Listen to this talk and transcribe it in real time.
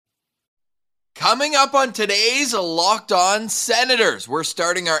Coming up on today's Locked On Senators, we're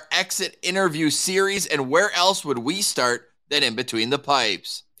starting our exit interview series, and where else would we start than in between the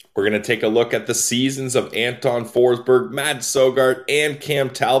pipes? We're going to take a look at the seasons of Anton Forsberg, Matt Sogard, and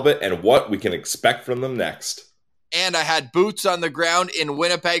Cam Talbot, and what we can expect from them next. And I had boots on the ground in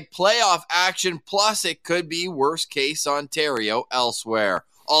Winnipeg playoff action, plus it could be worst case Ontario elsewhere.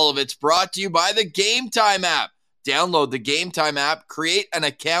 All of it's brought to you by the Game Time app. Download the Game Time app, create an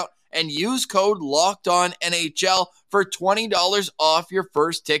account, and use code LOCKEDONNHL for $20 off your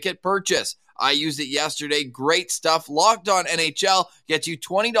first ticket purchase. I used it yesterday. Great stuff. Locked On NHL gets you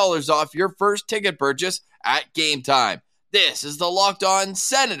 $20 off your first ticket purchase at Game Time. This is the Locked On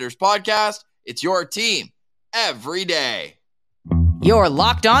Senators podcast. It's your team every day. Your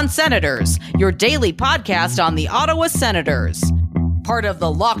Locked On Senators, your daily podcast on the Ottawa Senators. Part of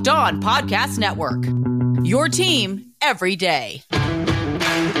the Locked On Podcast Network. Your team every day.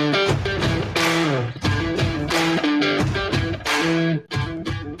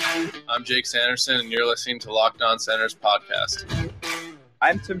 I'm Jake Sanderson, and you're listening to Locked On Senators podcast.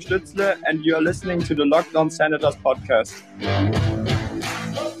 I'm Tim Stützle, and you're listening to the Locked On Senators podcast.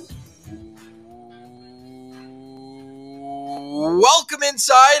 Welcome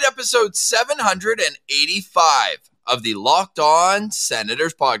inside episode 785 of the Locked On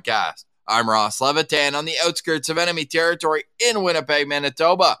Senators podcast. I'm Ross Levitan on the outskirts of enemy territory in Winnipeg,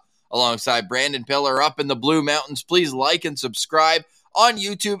 Manitoba. Alongside Brandon Pillar up in the Blue Mountains, please like and subscribe on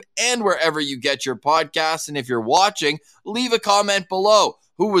YouTube and wherever you get your podcasts. And if you're watching, leave a comment below.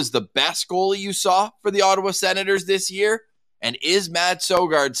 Who was the best goalie you saw for the Ottawa Senators this year? And is Matt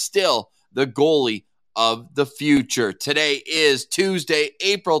Sogard still the goalie of the future? Today is Tuesday,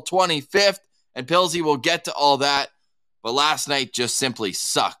 April 25th, and Pilsy will get to all that. But last night just simply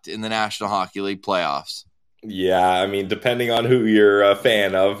sucked in the National Hockey League playoffs. Yeah, I mean, depending on who you're a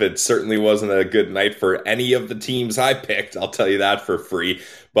fan of, it certainly wasn't a good night for any of the teams I picked. I'll tell you that for free.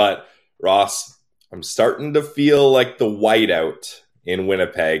 But, Ross, I'm starting to feel like the whiteout in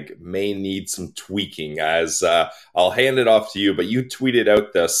Winnipeg may need some tweaking, as I'll hand it off to you. But you tweeted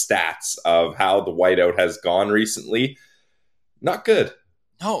out the stats of how the whiteout has gone recently. Not good.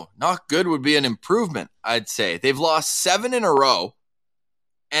 No, not good would be an improvement, I'd say. They've lost 7 in a row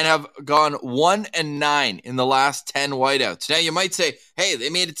and have gone 1-9 in the last 10 whiteouts. Now, you might say, hey,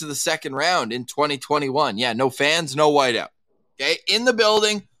 they made it to the second round in 2021. Yeah, no fans, no whiteout. Okay, in the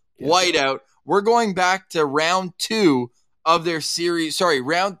building, whiteout. We're going back to round 2 of their series. Sorry,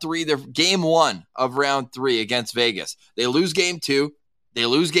 round 3, their game 1 of round 3 against Vegas. They lose game 2. They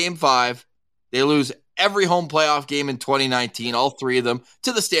lose game 5. They lose every home playoff game in 2019, all 3 of them,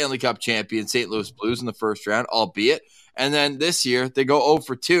 to the Stanley Cup champion St. Louis Blues in the first round, albeit. And then this year, they go 0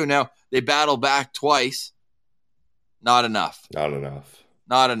 for 2. Now, they battle back twice. Not enough. Not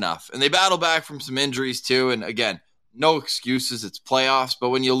enough. And they battle back from some injuries, too. And again, no excuses. It's playoffs. But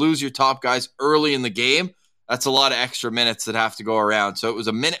when you lose your top guys early in the game, that's a lot of extra minutes that have to go around. So it was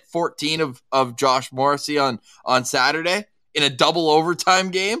a minute 14 of Josh Morrissey on Saturday in a double overtime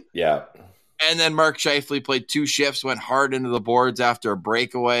game. Yeah. And then Mark Scheifele played 2 shifts, went hard into the boards after a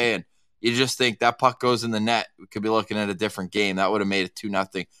breakaway, and you just think that puck goes in the net. We could be looking at a different game. That would have made it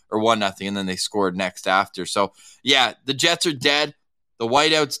 2-0 or 1-0, and then they scored next after. So, yeah, the Jets are dead. The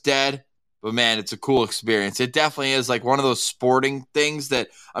whiteout's dead. But, man, it's a cool experience. It definitely is like one of those sporting things that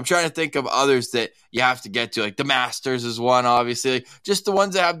I'm trying to think of others that you have to get to. Like the Masters is one, obviously. Like just the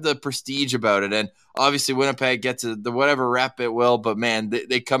ones that have the prestige about it. And obviously Winnipeg gets the whatever rep it will. But, man,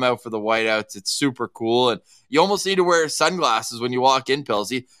 they come out for the whiteouts. It's super cool. And you almost need to wear sunglasses when you walk in,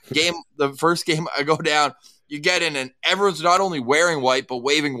 Pilsy. The first game I go down, you get in and everyone's not only wearing white but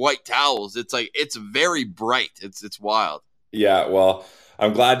waving white towels. It's like it's very bright. It's wild. Yeah, well,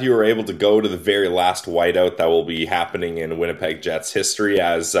 I'm glad you were able to go to the very last whiteout that will be happening in Winnipeg Jets history,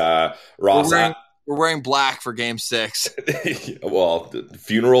 as Ross. We're wearing black for Game 6. Well,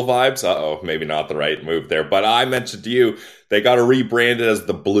 funeral vibes? Uh-oh, maybe not the right move there. But I mentioned to you, they got to rebrand it as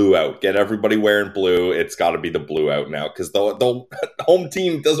the Blue Out. Get everybody wearing blue. It's got to be the Blue Out now, because the home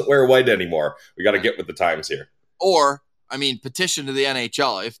team doesn't wear white anymore. We got to get with the times here. Or, I mean, petition to the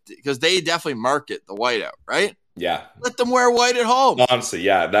NHL, because they definitely market the whiteout, right? Yeah. Let them wear white at home. Honestly,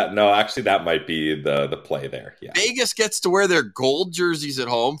 yeah. That might be the play there. Yeah. Vegas gets to wear their gold jerseys at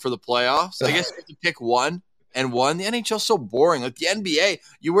home for the playoffs. I guess you have to pick one and one. The NHL's so boring. Like the NBA,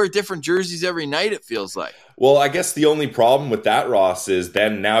 you wear different jerseys every night, it feels like. Well, I guess the only problem with that, Ross, is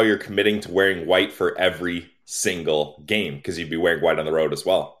then now you're committing to wearing white for every single game, because you'd be wearing white on the road as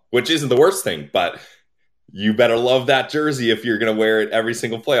well, which isn't the worst thing, but you better love that jersey if you're going to wear it every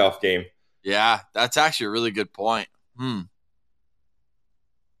single playoff game. Yeah, that's actually a really good point.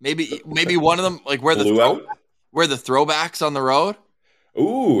 Maybe one of them, like where the throwbacks on the road.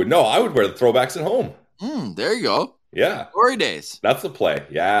 Ooh, no, I would wear the throwbacks at home. There you go. Yeah. Glory days. That's the play.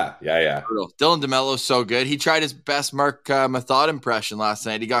 Yeah. Brutal. Dylan DeMello's so good. He tried his best Mark Method impression last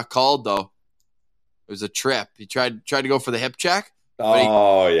night. He got called, though. It was a trip. He tried to go for the hip check.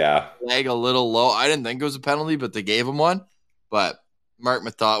 Oh, yeah. Leg a little low. I didn't think it was a penalty, but they gave him one. But Mark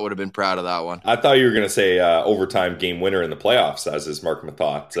Method would have been proud of that one. I thought you were going to say overtime game winner in the playoffs as is Mark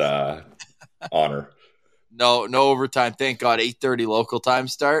Method honor. No overtime. Thank God. 8:30 local time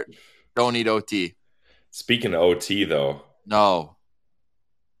start. Don't need OT. Speaking of OT, though. No.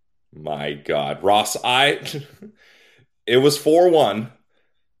 My God. Ross, it was 4-1.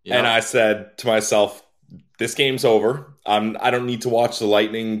 Yeah. And I said to myself, this game's over. I don't need to watch the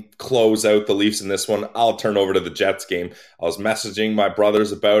Lightning close out the Leafs in this one. I'll turn over to the Jets game. I was messaging my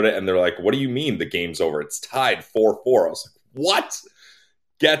brothers about it, and they're like, what do you mean the game's over? It's tied 4-4. I was like, what?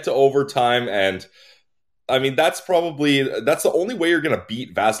 Get to overtime, and I mean, that's the only way you're going to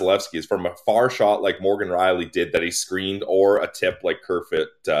beat Vasilevsky is from a far shot like Morgan Rielly did that he screened, or a tip like Kerfoot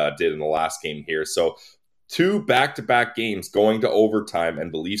did in the last game here. So 2 back-to-back games going to overtime,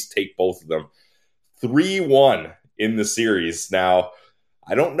 and the Leafs take both of them. 3-1 in the series. Now,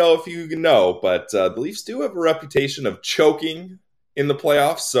 I don't know if you know, but the Leafs do have a reputation of choking in the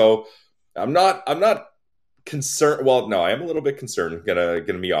playoffs, so I'm not concerned. Well, no, I am a little bit concerned, gonna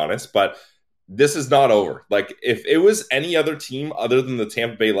be honest, but this is not over. Like, if it was any other team other than the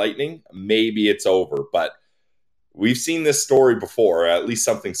Tampa Bay Lightning, maybe it's over, but we've seen this story before, at least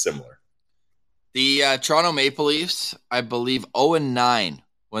something similar. The Toronto Maple Leafs, I believe, 0-9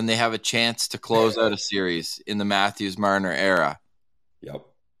 when they have a chance to close out a series in the Matthews-Marner era. Yep.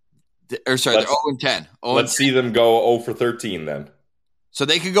 They're 0-10. Let's see them go 0-13 then. So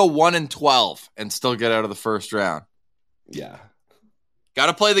they could go 1-12 and still get out of the first round. Yeah. Got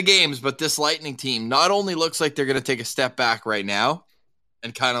to play the games, but this Lightning team not only looks like they're going to take a step back right now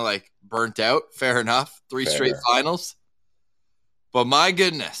and kind of like burnt out, fair enough, 3 straight finals, but my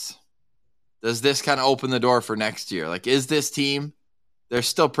goodness, does this kind of open the door for next year? Like, is this team, they're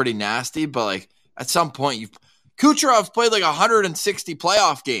still pretty nasty, but like at some point, Kucherov's played like 160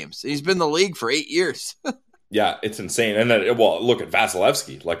 playoff games. He's been in the league for 8 years. Yeah, it's insane. And then, look at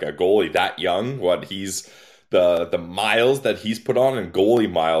Vasilevsky, like a goalie that young. What he's the miles that he's put on in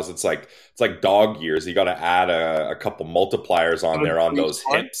goalie miles. It's like dog years. You got to add a couple multipliers on there on those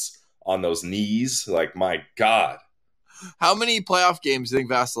hips, on those knees. Like, my God. How many playoff games do you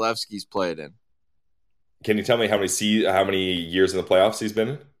think Vasilevsky's played in? Can you tell me how many years in the playoffs he's been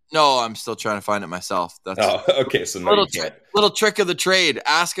in? No, I'm still trying to find it myself. Okay. So no, you can't. Little trick of the trade.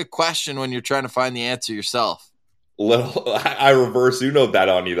 Ask a question when you're trying to find the answer yourself. I reverse Uno that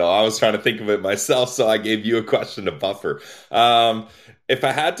on you, though. I was trying to think of it myself, so I gave you a question to buffer. If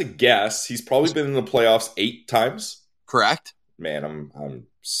I had to guess, he's probably been in the playoffs 8 times. Correct. Man, I'm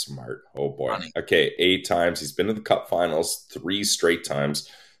smart. Oh, boy. Funny. Okay, 8 times. He's been to the Cup Finals 3 straight times.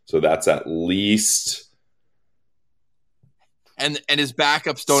 So that's at least... And his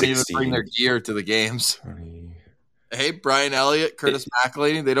backups don't 16. even bring their gear to the games. 20. Hey, Brian Elliott, Curtis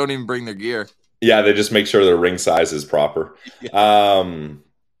McElhinney, they don't even bring their gear. Yeah, they just make sure their ring size is proper. Yeah.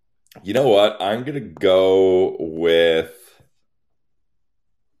 You know what? I'm going to go with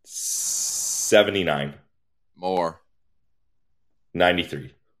 79. More.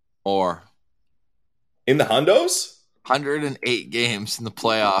 93. More. In the hundos? 108 games in the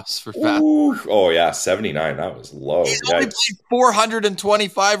playoffs for Fast. Oh, yeah, 79. That was low. He's only played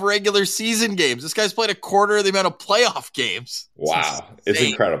 425 regular season games. This guy's played a quarter of the amount of playoff games. Wow. It's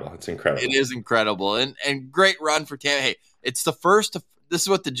incredible. It's incredible. It is incredible. And great run for Tampa. Hey, it's the first – this is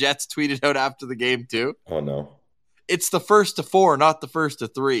what the Jets tweeted out after the game, too. Oh, no. It's the first to 4, not the first to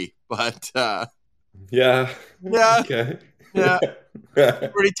 3. But yeah. Okay. Yeah.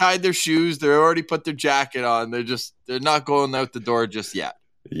 They've already tied their shoes. They already put their jacket on. They're not going out the door just yet.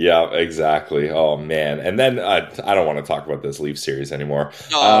 Yeah, exactly. Oh, man. And then I don't want to talk about this Leaf series anymore.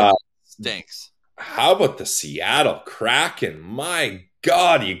 Stinks. How about the Seattle Kraken? My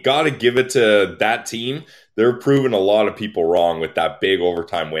God, you got to give it to that team. They're proving a lot of people wrong with that big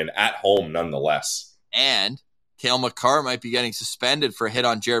overtime win at home nonetheless. And Cale Makar might be getting suspended for a hit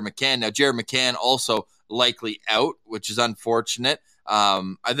on Jared McCann. Now, Jared McCann also likely out, which is unfortunate.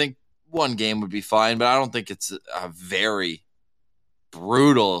 I think 1 game would be fine, but I don't think it's a very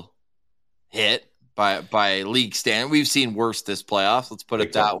brutal hit by league standard. We've seen worse this playoffs. Let's put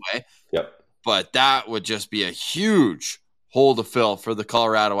it that way. Yep. But that would just be a huge hole to fill for the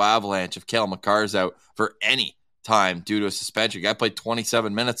Colorado Avalanche if Cale Makar's out for any time due to a suspension. Guy played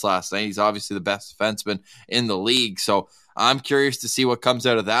 27 minutes last night. He's obviously the best defenseman in the league. So I'm curious to see what comes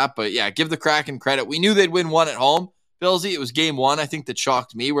out of that. But yeah, give the Kraken credit. We knew they'd win one at home. Billsy, it was game one, I think, that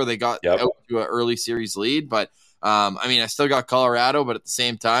shocked me where they got out to an early series lead. But I still got Colorado, but at the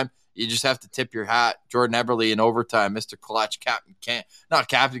same time, you just have to tip your hat. Jordan Eberle in overtime, Mr. Clutch, not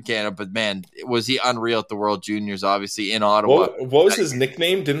Captain Canada, but man, was he unreal at the World Juniors, obviously, in Ottawa. What was his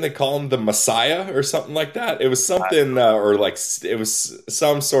nickname? Didn't they call him the Messiah or something like that? It was something, it was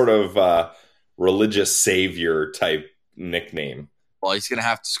some sort of religious savior type nickname. Well, he's going to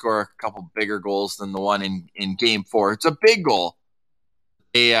have to score a couple bigger goals than the one in Game 4. It's a big goal.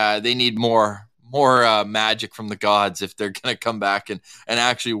 They need more magic from the gods if they're going to come back and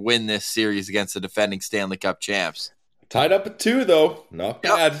actually win this series against the defending Stanley Cup champs. Tied up at 2, though. Not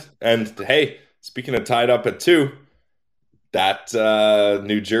bad. Yep. And, hey, speaking of tied up at 2, that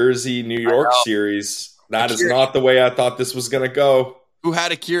New Jersey-New York series, that is not the way I thought this was going to go. Who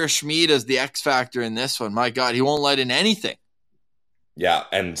had Akira Schmid as the X factor in this one? My God, he won't let in anything. Yeah,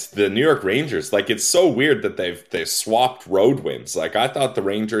 and the New York Rangers, it's so weird that they've swapped road wins. I thought the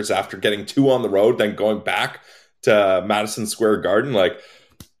Rangers, after getting 2 on the road, then going back to Madison Square Garden,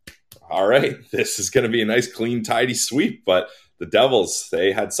 all right, this is going to be a nice, clean, tidy sweep. But the Devils,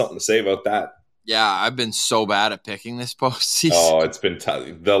 they had something to say about that. Yeah, I've been so bad at picking this postseason. Oh, it's been tough.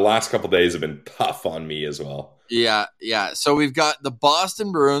 The last couple of days have been tough on me as well. Yeah. So we've got the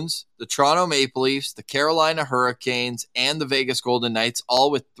Boston Bruins, the Toronto Maple Leafs, the Carolina Hurricanes, and the Vegas Golden Knights,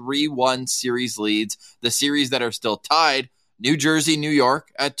 all with 3-1 series leads. The series that are still tied, New Jersey, New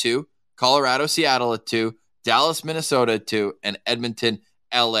York at 2, Colorado, Seattle at 2, Dallas, Minnesota at 2, and Edmonton,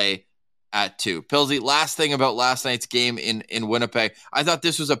 LA at 2. Pillsy, last thing about last night's game in Winnipeg. I thought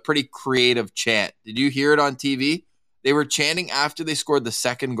this was a pretty creative chant. Did you hear it on TV? They were chanting after they scored the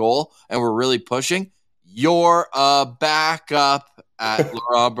second goal and were really pushing. You're a backup at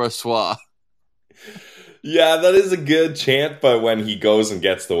Laurent Brossoit. Yeah, that is a good chant, but when he goes and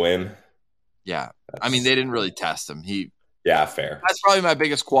gets the win. Yeah. They didn't really test him. Yeah, fair. That's probably my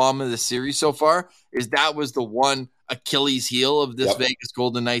biggest qualm of the series so far, is that was the one Achilles heel of this Vegas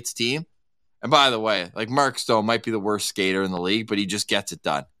Golden Knights team. And by the way, Mark Stone might be the worst skater in the league, but he just gets it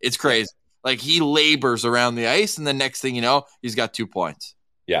done. It's crazy. He labors around the ice, and the next thing you know, he's got 2 points.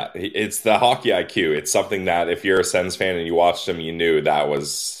 Yeah, it's the hockey IQ. It's something that if you're a Sens fan and you watched him, you knew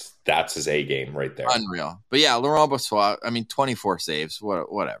that's his A game right there. Unreal. But yeah, Laurent Brossoit, 24 saves,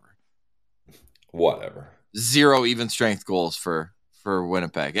 whatever. 0 even strength goals for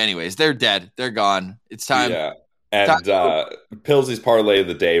Winnipeg. Anyways, they're dead. They're gone. It's time. Yeah. And Pillsy's parlay of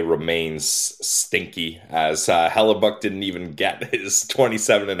the day remains stinky, as Hellebuck didn't even get his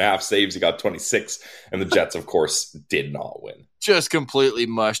 27.5 saves. He got 26, and the Jets, of course, did not win. Just completely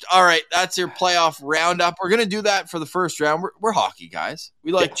mushed. All right, that's your playoff roundup. We're going to do that for the first round. We're hockey guys.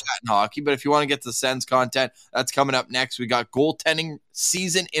 We like chatting hockey, but if you want to get to the Sens content, that's coming up next. We got goaltending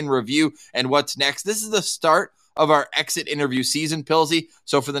season in review and what's next. This is the start of our exit interview season, Pillsy.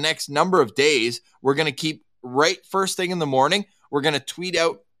 So for the next number of days, we're going to keep right first thing in the morning, we're going to tweet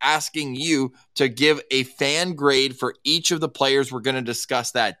out asking you to give a fan grade for each of the players we're going to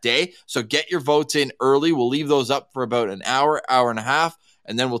discuss that day. So get your votes in early. We'll leave those up for about an hour and a half,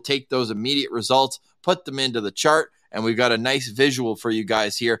 and then we'll take those immediate results, put them into the chart, and we've got a nice visual for you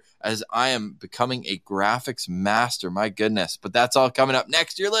guys here as I am becoming a graphics master. My goodness. But that's all coming up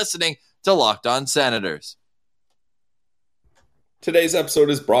next. You're listening to Locked On Senators. Today's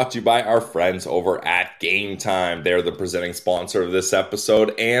episode is brought to you by our friends over at Game Time. They're the presenting sponsor of this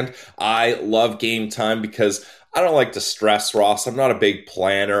episode, and I love Game Time because I don't like to stress, Ross. I'm not a big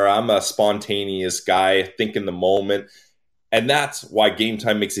planner. I'm a spontaneous guy, think in the moment. And that's why Game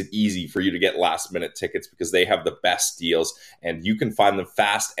Time makes it easy for you to get last-minute tickets, because they have the best deals, and you can find them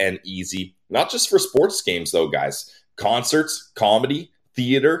fast and easy. Not just for sports games, though, guys. Concerts, comedy,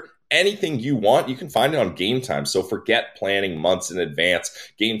 theater, anything you want, you can find it on Game Time. So forget planning months in advance.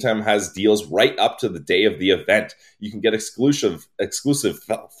 Game Time has deals right up to the day of the event. You can get exclusive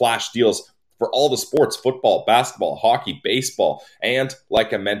flash deals for all the sports: football, basketball, hockey, baseball, and,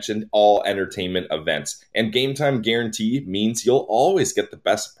 like I mentioned, all entertainment events. And Game Time guarantee means you'll always get the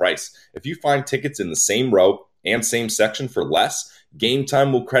best price. If you find tickets in the same row and same section for less, Game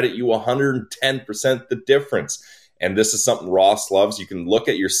Time will credit you 110% the difference. And this is something Ross loves. You can look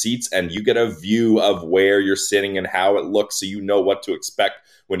at your seats and you get a view of where you're sitting and how it looks, so you know what to expect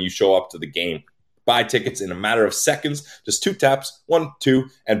when you show up to the game. Buy tickets in a matter of seconds, just 2 taps, 1, 2,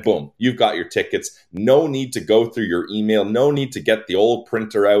 and boom, you've got your tickets. No need to go through your email. No need to get the old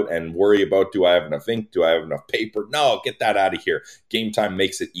printer out and worry about, do I have enough ink? Do I have enough paper? No, get that out of here. Game Time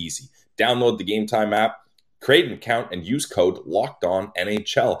makes it easy. Download the Game Time app Create an account and use code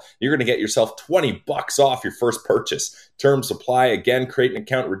LOCKEDONNHL. You're going to get yourself $20 off your first purchase. Terms apply. Again, create an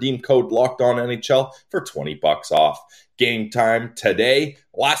account, redeem code LOCKEDONNHL for $20 off. Game time today.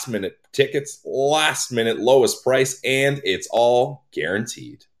 Last minute tickets, last minute lowest price, and it's all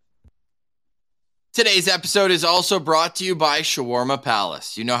guaranteed. Today's episode is also brought to you by Shawarma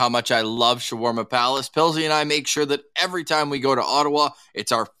Palace. You know how much I love Shawarma Palace. Pilsy and I make sure that every time we go to Ottawa,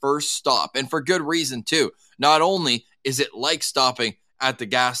 it's our first stop. And for good reason, too. Not only is it like stopping at the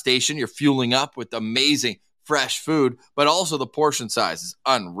gas station, you're fueling up with amazing fresh food, but also the portion size is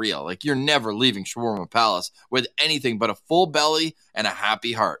unreal. Like, you're never leaving Shawarma Palace with anything but a full belly and a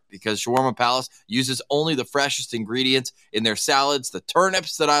happy heart, because Shawarma Palace uses only the freshest ingredients in their salads. The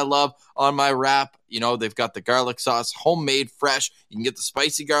turnips that I love on my wrap, you know, they've got the garlic sauce, homemade, fresh. You can get the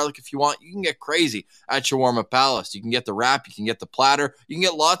spicy garlic if you want. You can get crazy at Shawarma Palace. You can get the wrap. You can get the platter. You can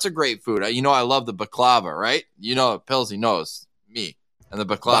get lots of great food. You know, I love the baklava, right? You know, Pilsy knows me. And the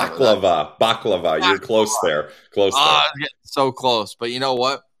baklava. Baklava. You're close there. Close there. So close. But you know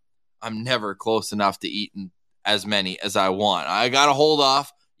what? I'm never close enough to eating as many as I want. I got to hold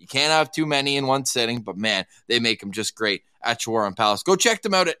off. You can't have too many in one sitting. But, man, they make them just great at Shawarma Palace. Go check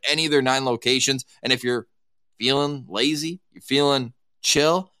them out at any of their 9 locations. And if you're feeling lazy, you're feeling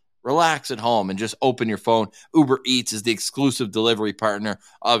chill, relax at home and just open your phone. Uber Eats is the exclusive delivery partner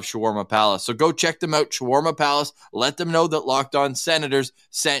of Shawarma Palace. So go check them out, Shawarma Palace. Let them know that Locked On Senators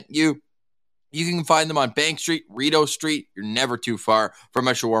sent you. You can find them on Bank Street, Rideau Street. You're never too far from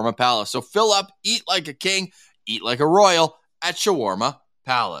a Shawarma Palace. So fill up, eat like a king, eat like a royal at Shawarma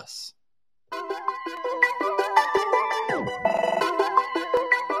Palace.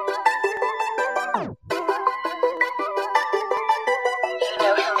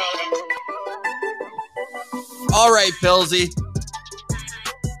 All right, Pilsy.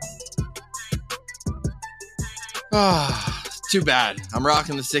 Too bad. I'm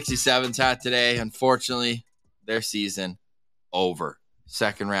rocking the 67s hat today. Unfortunately, their season over.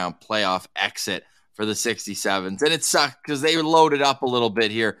 Second round playoff exit for the 67s. And it sucked because they loaded up a little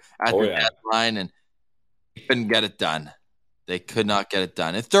bit here at the deadline and couldn't get it done. They could not get it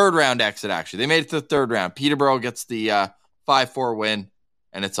done. A third round exit, actually. They made it to the third round. Peterborough gets the 5-4 win,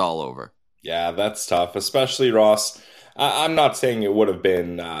 and it's all over. Yeah, that's tough, especially Ross. I'm not saying it would have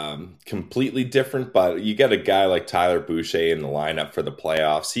been completely different, but you get a guy like Tyler Boucher in the lineup for the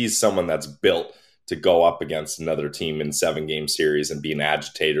playoffs. He's someone that's built to go up against another team in 7-game series and be an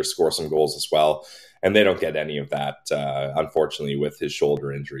agitator, score some goals as well. And they don't get any of that, unfortunately, with his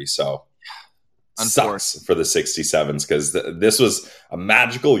shoulder injury. So sucks for the 67s because this was a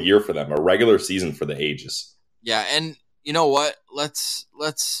magical year for them, a regular season for the ages. Yeah, and you know what? Let's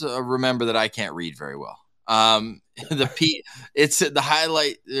remember that I can't read very well. It's the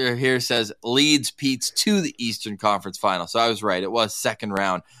highlight here says leads Pete's to the Eastern Conference Final. So I was right. It was second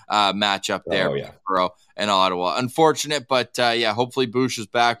round matchup there, Peterborough and Ottawa. Unfortunate, but hopefully Bush is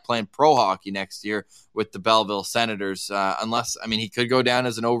back playing pro hockey next year with the Belleville Senators. Unless, I mean, he could go down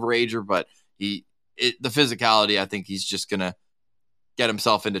as an overager, but the physicality, I think he's just gonna get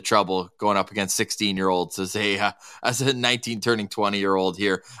himself into trouble going up against 16-year-olds as a 19 turning 20-year-old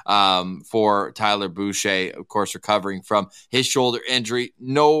here for Tyler Boucher, of course, recovering from his shoulder injury.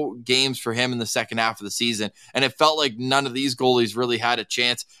 No games for him in the second half of the season, and it felt like none of these goalies really had a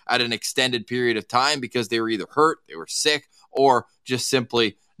chance at an extended period of time because they were either hurt, they were sick, or just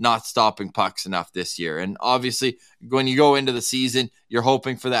simply not stopping pucks enough this year. And obviously, when you go into the season, you're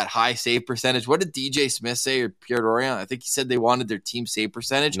hoping for that high save percentage. What did DJ Smith say, or Pierre Dorian? I think he said they wanted their team save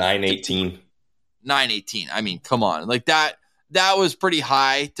percentage. 918. 918. I mean, come on. Like that was pretty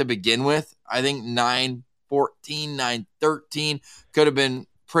high to begin with. I think 914, 913 could have been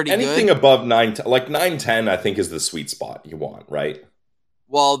pretty good. Anything above 910, I think is the sweet spot you want, right?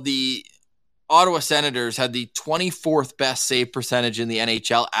 Well, the Ottawa Senators had the 24th best save percentage in the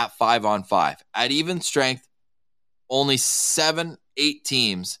NHL at 5-on-5. At even strength, only 7-8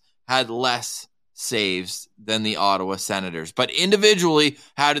 teams had less saves than the Ottawa Senators. But individually,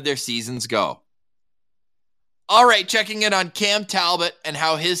 how did their seasons go? All right, checking in on Cam Talbot and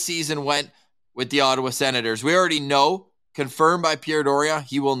how his season went with the Ottawa Senators. We already know, confirmed by Pierre Dorian,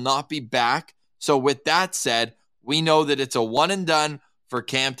 he will not be back. So with that said, we know that it's a one and done for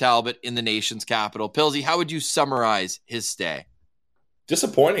Cam Talbot in the nation's capital. Pilsy, how would you summarize his stay?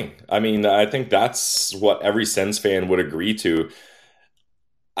 Disappointing. I mean, I think that's what every Sens fan would agree to.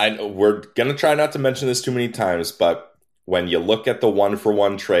 We're going to try not to mention this too many times, but when you look at the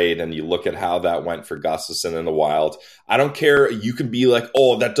 1-for-1 trade and you look at how that went for Gustafsson in the Wild, I don't care. You can be like,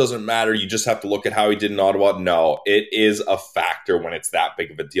 oh, that doesn't matter. You just have to look at how he did in Ottawa. No, it is a factor when it's that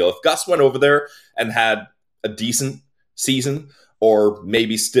big of a deal. If Gus went over there and had a decent season, or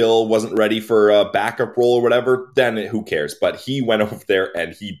maybe still wasn't ready for a backup role or whatever, then who cares? But he went over there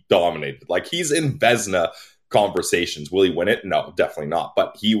and he dominated. Like, he's in Vezina conversations. Will he win it? No, definitely not.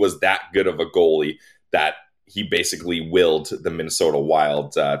 But he was that good of a goalie that he basically willed the Minnesota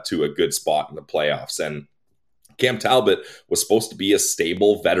Wild to a good spot in the playoffs. And Cam Talbot was supposed to be a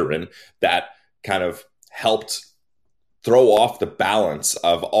stable veteran that kind of helped throw off the balance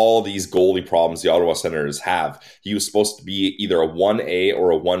of all these goalie problems the Ottawa Senators have. He was supposed to be either a 1A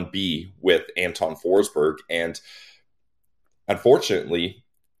or a 1B with Anton Forsberg. And unfortunately,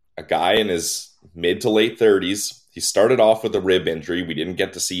 a guy in his mid to late 30s, he started off with a rib injury. We didn't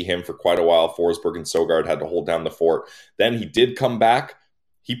get to see him for quite a while. Forsberg and Sogard had to hold down the fort. Then he did come back.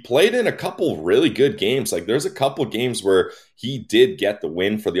 He played in a couple really good games. Like, there's a couple games where he did get the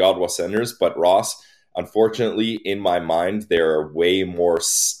win for the Ottawa Senators, but Ross, unfortunately, in my mind, there are way more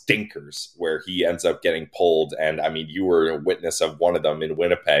stinkers where he ends up getting pulled. And I mean, you were a witness of one of them in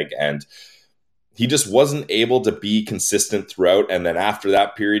Winnipeg, and he just wasn't able to be consistent throughout. And then after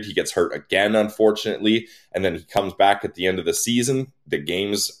that period, he gets hurt again, unfortunately. And then he comes back at the end of the season. The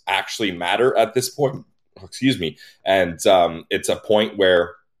games actually matter at this point. Excuse me. And it's a point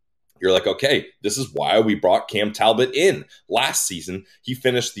where you're like, okay, this is why we brought Cam Talbot in. Last season, he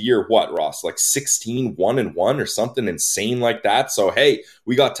finished the year, what, Ross? Like 16-1-1 or something insane like that. So, hey,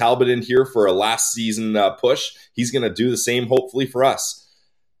 we got Talbot in here for a last season push. He's going to do the same, hopefully, for us.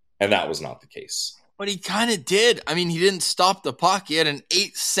 And that was not the case. But he kind of did. I mean, he didn't stop the puck. He had an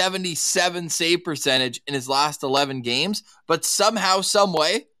 .877 save percentage in his last 11 games. But somehow, some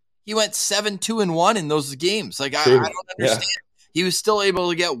way, he went 7-2-1 in those games. Like, I don't understand. Yeah. He was still able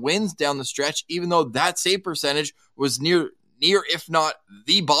to get wins down the stretch, even though that save percentage was near, if not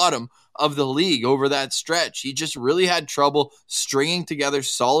the bottom of the league over that stretch. He just really had trouble stringing together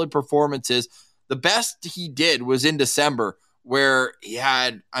solid performances. The best he did was in December, where he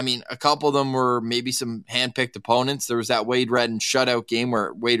had, I mean, a couple of them were maybe some handpicked opponents. There was that Wade Redden shutout game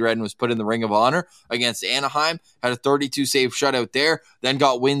where Wade Redden was put in the Ring of Honor against Anaheim, had a 32-save shutout there, then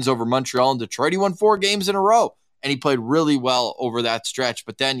got wins over Montreal and Detroit. He won 4 games in a row. And he played really well over that stretch.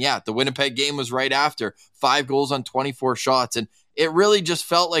 But then, yeah, the Winnipeg game was right after. 5 goals on 24 shots. And it really just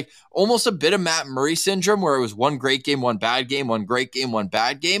felt like almost a bit of Matt Murray syndrome, where it was 1 great game, 1 bad game, 1 great game, 1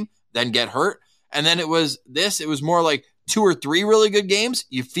 bad game, then get hurt. And then it was more like 2 or 3 really good games.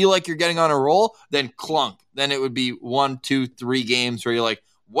 You feel like you're getting on a roll, then clunk. Then it would be 1, 2, 3 games where you're like,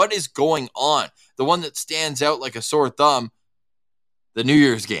 what is going on? The one that stands out like a sore thumb, the New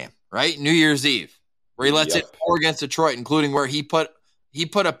Year's game, right? New Year's Eve, where he lets it 4 against Detroit, including where he put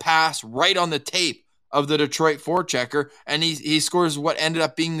a pass right on the tape of the Detroit forechecker, and he scores what ended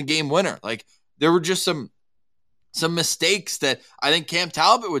up being the game winner. Like, there were just some mistakes that I think Cam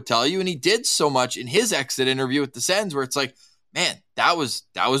Talbot would tell you, and he did so much in his exit interview with the Sens, where it's like, man, that was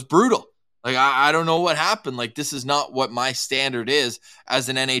brutal. Like, I don't know what happened. Like, this is not what my standard is as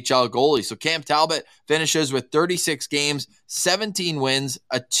an NHL goalie. So Cam Talbot finishes with 36 games, 17 wins,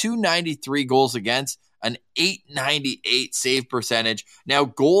 a .293 goals against, an .898 save percentage. Now,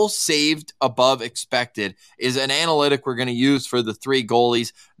 goals saved above expected is an analytic we're going to use for the 3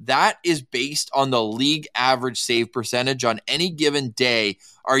 goalies. That is based on the league average save percentage on any given day.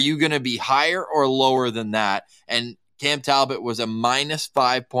 Are you going to be higher or lower than that? And Cam Talbot was a minus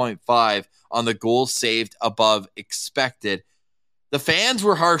 5.5 on the goals saved above expected. The fans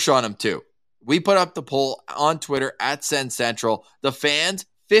were harsh on him too. We put up the poll on Twitter at Sens Central. The fans,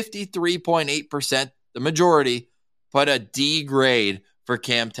 53.8%, the majority, put a D grade for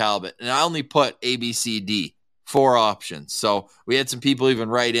Cam Talbot. And I only put A, B, C, D, 4 options. So we had some people even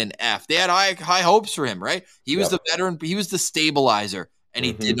write in F. They had high hopes for him, right? He was the veteran. He was the stabilizer. And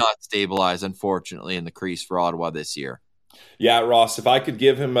he did not stabilize, unfortunately, in the crease for Ottawa this year. Yeah, Ross, if I could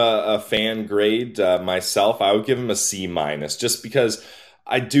give him a fan grade myself, I would give him a C-, just because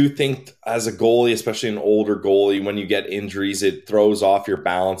I do think as a goalie, especially an older goalie, when you get injuries, it throws off your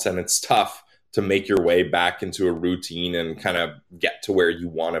balance, and it's tough to make your way back into a routine and kind of get to where you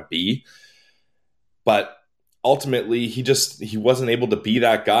want to be. But ultimately, he wasn't able to be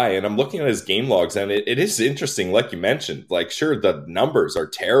that guy. And I'm looking at his game logs, and it is interesting, like you mentioned. Like, sure, the numbers are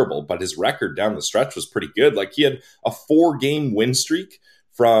terrible, but his record down the stretch was pretty good. Like, he had a 4-game win streak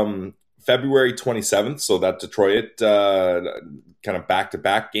from February 27th, so that Detroit kind of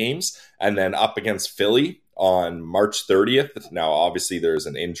back-to-back games, and then up against Philly on March 30th. Now, obviously, there's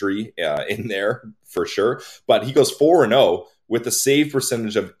an injury in there for sure, but he goes 4-0 with a save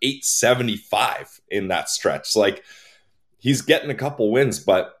percentage of .875 in that stretch. Like, he's getting a couple wins,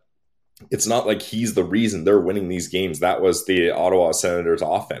 but it's not like he's the reason they're winning these games. That was the Ottawa Senators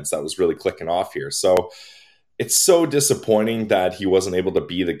offense that was really clicking off here. So it's so disappointing that he wasn't able to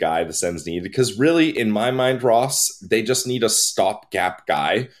be the guy the Sens needed, because really, in my mind, Ross, they just need a stopgap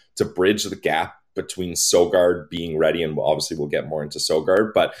guy to bridge the gap between Sogard being ready, and obviously we'll get more into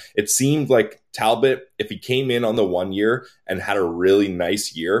Sogard, but it seemed like Talbot, if he came in on the 1 year and had a really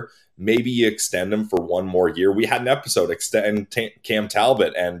nice year, maybe you extend him for one more year. We had an episode extend Cam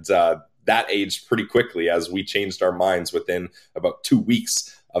Talbot, and that aged pretty quickly as we changed our minds within about 2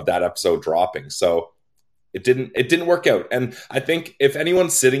 weeks of that episode dropping. So it didn't work out. And I think if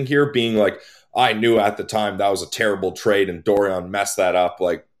anyone's sitting here being like, I knew at the time that was a terrible trade and Dorion messed that up,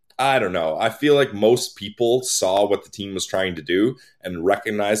 like, I don't know. I feel like most people saw what the team was trying to do and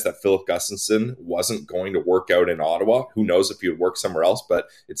recognized that Philip Gustafsson wasn't going to work out in Ottawa. Who knows if he would work somewhere else, but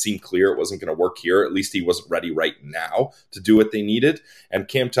it seemed clear it wasn't going to work here. At least he wasn't ready right now to do what they needed. And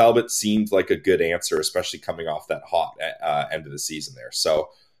Cam Talbot seemed like a good answer, especially coming off that hot end of the season there. So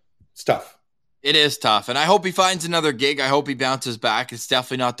it's tough. It is tough, and I hope he finds another gig. I hope he bounces back. It's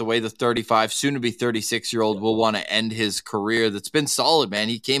definitely not the way the 35, soon-to-be 36-year-old will want to end his career. That's been solid, man.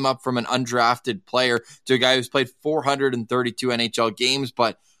 He came up from an undrafted player to a guy who's played 432 NHL games,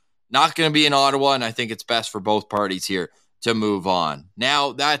 but not going to be in Ottawa, and I think it's best for both parties here to move on.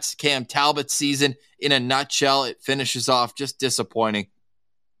 Now, that's Cam Talbot's season in a nutshell. It finishes off just disappointing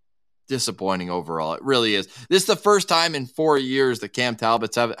overall. It really is. This is the first time in 4 years that Cam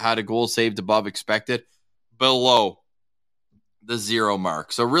Talbot's have had a goal saved above expected, below the 0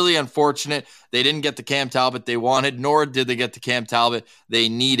 mark. So really unfortunate. They didn't get the Cam Talbot they wanted, nor did they get the Cam Talbot they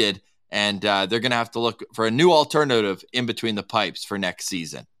needed. And they're going to have to look for a new alternative in between the pipes for next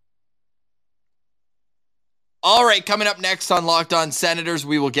season. All right, coming up next on Locked On Senators,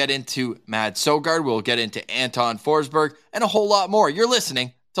 we will get into Mads Sogard, we'll get into Anton Forsberg, and a whole lot more. You're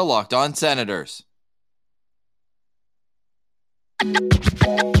listening to Locked On Senators.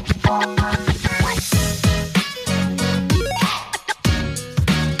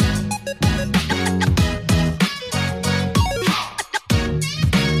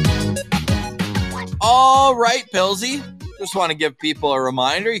 All right, Pilsy. Just want to give people a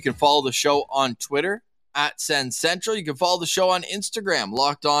reminder. You can follow the show on Twitter at Sens Central. You can follow the show on Instagram,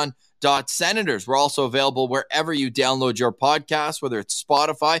 LockedOn.Senators. We're also available wherever you download your podcast, whether it's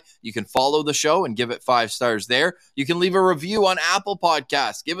Spotify. You can follow the show and give it 5 stars there. You can leave a review on Apple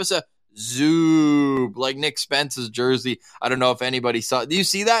Podcasts. Give us a zoob, like Nick Spence's jersey. I don't know if anybody saw it. Do you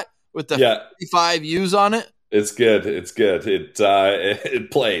see that with the 55 U's on it? It's good. It's good.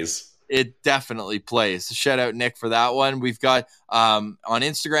 It plays. It definitely plays. Shout out Nick for that one. We've got on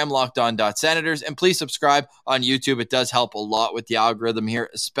Instagram, LockedOn.Senators, and please subscribe on YouTube. It does help a lot with the algorithm here,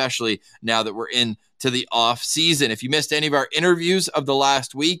 especially now that we're into the off season. If you missed any of our interviews of the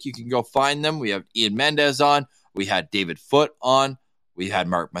last week, you can go find them. We have Ian Mendez on. We had David Foote on. We had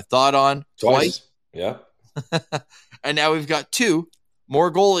Mark Mathod on twice. Yeah. And now we've got 2 more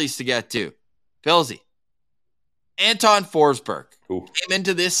goalies to get to. Pilsy. Anton Forsberg came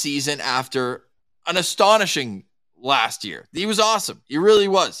into this season after an astonishing last year. He was awesome. He really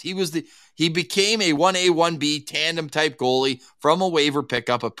was. He became a 1A, 1B tandem type goalie from a waiver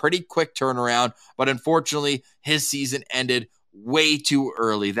pickup, a pretty quick turnaround, but unfortunately his season ended way too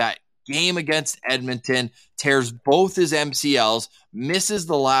early. That game against Edmonton tears both his MCLs, misses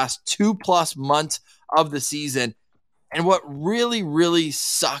the last 2+ months of the season. And what really, really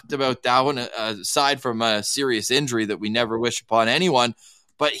sucked about that one, aside from a serious injury that we never wish upon anyone,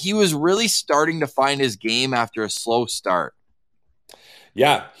 but he was really starting to find his game after a slow start.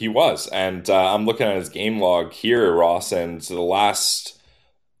 Yeah, he was. And I'm looking at his game log here, Ross, and the last,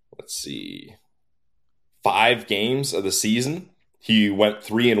 5 games of the season, he went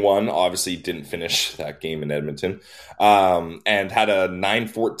 3-1, obviously didn't finish that game in Edmonton, and had a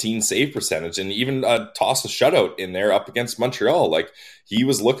 .914 save percentage and even tossed a shutout in there up against Montreal. Like, he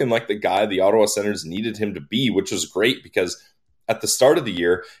was looking like the guy the Ottawa Senators needed him to be, which was great because at the start of the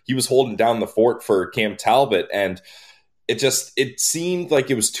year, he was holding down the fort for Cam Talbot, and it seemed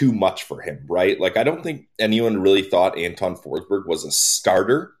like it was too much for him, right? Like, I don't think anyone really thought Anton Forsberg was a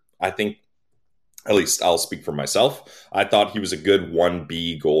starter. I think, at least I'll speak for myself, I thought he was a good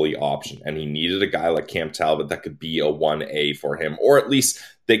 1B goalie option, and he needed a guy like Cam Talbot that could be a 1A for him, or at least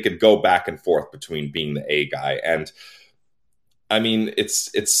they could go back and forth between being the A guy. And I mean,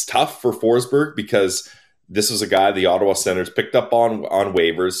 it's tough for Forsberg because this was a guy the Ottawa Senators picked up on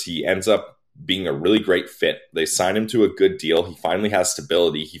waivers. He ends up being a really great fit. They signed him to a good deal. He finally has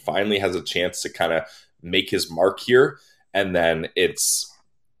stability. He finally has a chance to kind of make his mark here, and then it's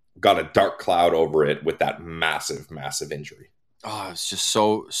got a dark cloud over it with that massive, massive injury. Oh, it's just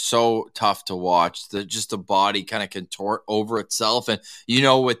so tough to watch. The body kind of contort over itself, and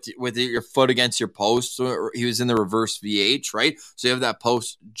with your foot against your post, he was in the reverse VH, right? So you have that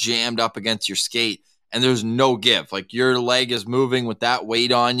post jammed up against your skate, and there's no give. Like your leg is moving with that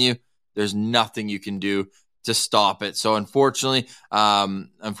weight on you. There's nothing you can do to stop it. So unfortunately missed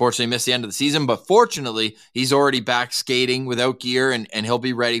the end of the season, but fortunately he's already back skating without gear and he'll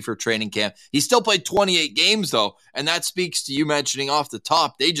be ready for training camp. He still played 28 games though. And that speaks to you mentioning off the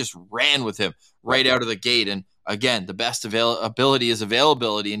top, they just ran with him right out of the gate. And again, the best ability is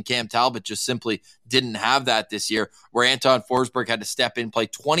availability, and Cam Talbot just simply didn't have that this year, where Anton Forsberg had to step in, play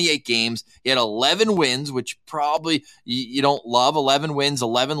 28 games. He had 11 wins, which probably you don't love. 11 wins,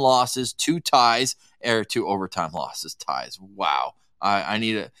 11 losses, 2 ties, or 2 overtime losses, ties. Wow. I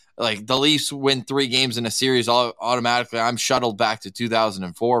need the Leafs win 3 games in a series automatically. I'm shuttled back to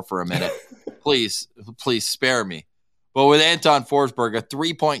 2004 for a minute. Please spare me. But with Anton Forsberg, a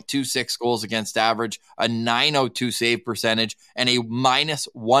 3.26 goals against average, a 902 save percentage, and a minus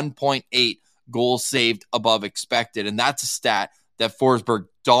 1.8 goals saved above expected. And that's a stat that Forsberg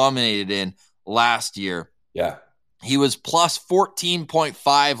dominated in last year. Yeah. He was plus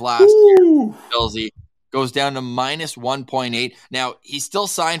 14.5 last year. Billsy goes down to minus 1.8. Now, he's still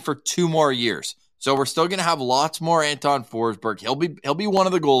signed for 2 more years. So we're still going to have lots more Anton Forsberg. He'll be one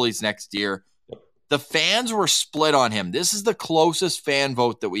of the goalies next year. The fans were split on him. This is the closest fan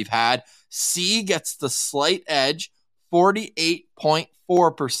vote that we've had. C gets the slight edge,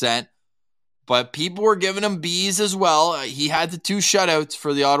 48.4%. But people were giving him Bs as well. He had the 2 shutouts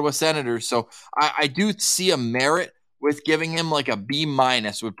for the Ottawa Senators. So I do see a merit with giving him like a B-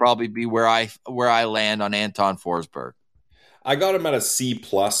 would probably be where I land on Anton Forsberg. I got him at a C+,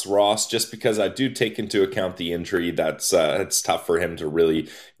 Ross, just because I do take into account the injury. It's tough for him to really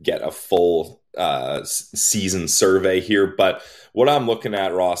get a full season survey here. But what I'm looking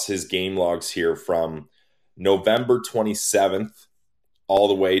at, Ross, his game logs here from November 27th all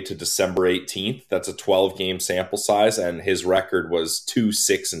the way to December 18th. That's a 12-game sample size, and his record was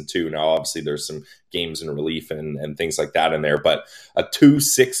 2-6-2. Now, obviously, there's some games in relief and things like that in there, but a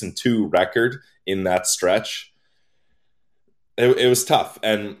 2-6-2 record in that stretch. It was tough,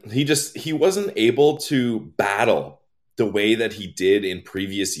 and he wasn't able to battle the way that he did in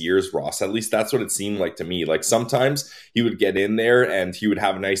previous years, Ross. At least that's what it seemed like to me. Like sometimes he would get in there and he would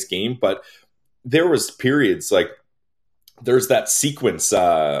have a nice game, but there was periods like there's that sequence,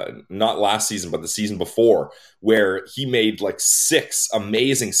 not last season, but the season before, where he made like 6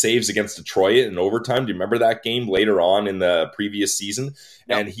 amazing saves against Detroit in overtime. Do you remember that game later on in the previous season?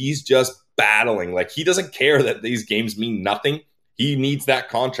 Yep. And he's just battling. Like he doesn't care that these games mean nothing. He needs that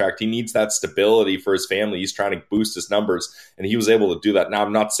contract. He needs that stability for his family. He's trying to boost his numbers, and he was able to do that. Now,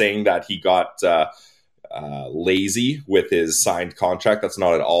 I'm not saying that he got lazy with his signed contract. That's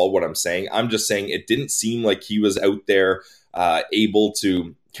not at all what I'm saying. I'm just saying it didn't seem like he was out there able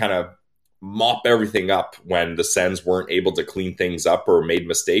to kind of mop everything up when the Sens weren't able to clean things up or made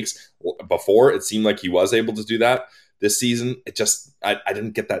mistakes. Before, it seemed like he was able to do that. This season, I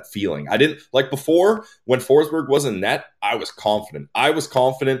didn't get that feeling. I didn't like before when Forsberg was in net. I was confident. I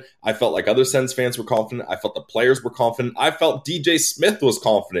felt like other Sens fans were confident. I felt the players were confident. I felt DJ Smith was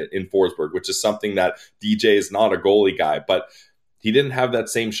confident in Forsberg, which is something that DJ is not a goalie guy, but he didn't have that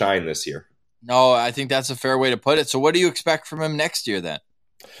same shine this year. No, I think that's a fair way to put it. So what do you expect from him next year then?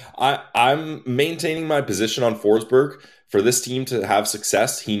 I'm maintaining my position on Forsberg. For this team to have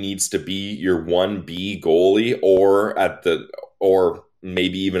success, he needs to be your 1B goalie or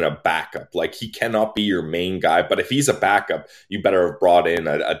maybe even a backup. Like he cannot be your main guy, but if he's a backup, you better have brought in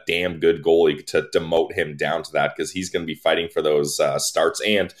a damn good goalie to demote him down to that, because he's going to be fighting for those starts,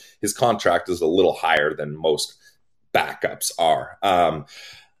 and his contract is a little higher than most backups are.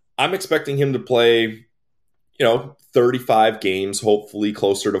 I'm expecting him to play, 35 games, hopefully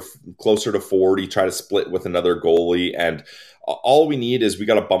closer to 40, try to split with another goalie. And all we need is we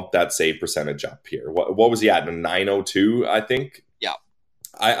got to bump that save percentage up here. What was he at? A 902, I think? Yeah.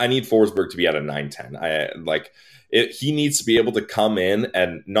 I need Forsberg to be at a 910. He needs to be able to come in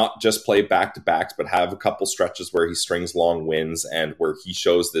and not just play back-to-backs, but have a couple stretches where he strings long wins and where he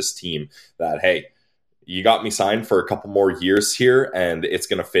shows this team that, hey, you got me signed for a couple more years here, and it's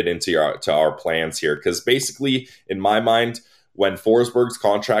going to fit into our plans here. Because basically, in my mind, when Forsberg's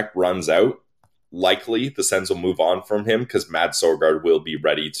contract runs out, likely the Sens will move on from him, because Mads Søgaard will be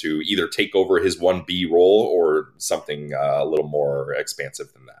ready to either take over his 1B role or something a little more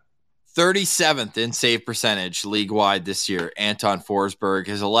expansive than that. 37th in save percentage league-wide this year, Anton Forsberg.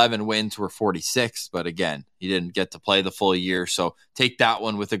 His 11 wins were 46, but again, he didn't get to play the full year, so take that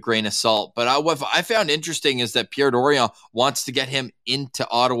one with a grain of salt. But what I found interesting is that Pierre Dorion wants to get him into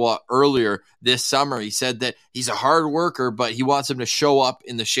Ottawa earlier this summer. He said that he's a hard worker, but he wants him to show up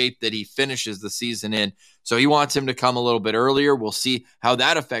in the shape that he finishes the season in. So he wants him to come a little bit earlier. We'll see how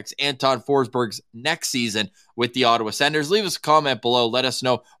that affects Anton Forsberg's next season with the Ottawa Senators. Leave us a comment below. Let us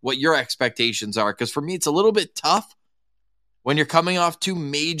know what your expectations are, because for me, it's a little bit tough when you're coming off 2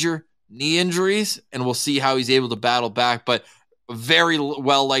 major knee injuries, and we'll see how he's able to battle back. But a very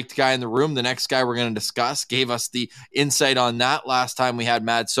well-liked guy in the room. The next guy we're going to discuss gave us the insight on that last time we had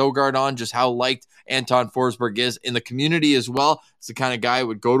Mads Sogard on, just how liked Anton Forsberg is in the community as well. It's the kind of guy who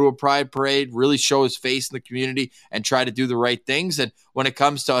would go to a pride parade, really show his face in the community, and try to do the right things. And when it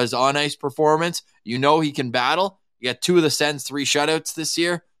comes to his on-ice performance, you know he can battle. You got 2 of the Sens' 3 shutouts this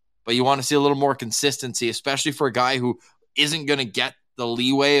year, but you want to see a little more consistency, especially for a guy who isn't going to get the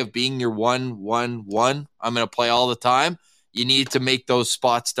leeway of being your 1-1-1. I'm going to play all the time. You need to make those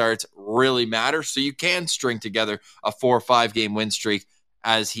spot starts really matter so you can string together a 4 or 5 game win streak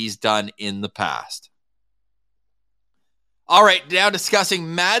as he's done in the past. All right, now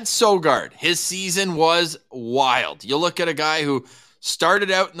discussing Mads Sogard. His season was wild. You look at a guy who started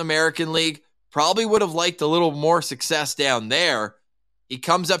out in the American League, probably would have liked a little more success down there. He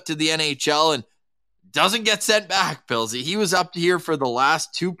comes up to the NHL and doesn't get sent back, Pillsy. He was up here for the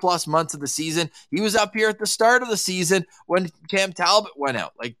last 2+ months of the season. He was up here at the start of the season when Cam Talbot went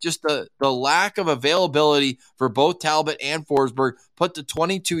out. Like, just the lack of availability for both Talbot and Forsberg put the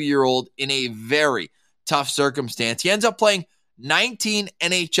 22-year-old in a very tough circumstance. He ends up playing 19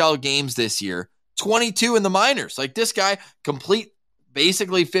 NHL games this year, 22 in the minors. Like, this guy, complete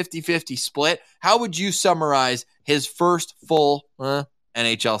basically 50-50 split. How would you summarize his first full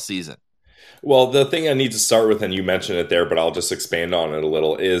NHL season? Well, the thing I need to start with, and you mentioned it there, but I'll just expand on it a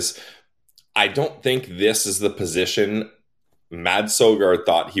little, is I don't think this is the position Mads Sogard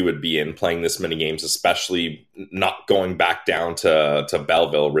thought he would be in, playing this many games, especially not going back down to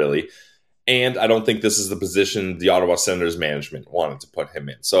Belleville, really. And I don't think this is the position the Ottawa Senators management wanted to put him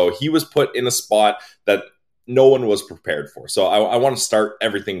in. So he was put in a spot that no one was prepared for. So I want to start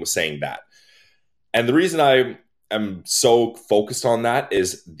everything with saying that. And the reason I'm so focused on that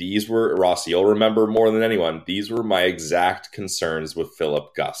is these were, Ross, you'll remember more than anyone, these were my exact concerns with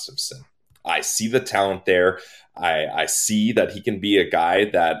Philip Gustafsson. I see the talent there. I see that he can be a guy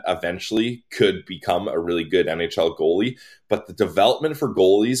that eventually could become a really good NHL goalie, but the development for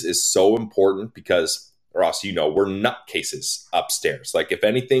goalies is so important because, Ross, you know, we're nutcases upstairs. Like, if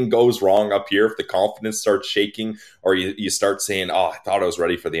anything goes wrong up here, if the confidence starts shaking, or you start saying, oh, I thought I was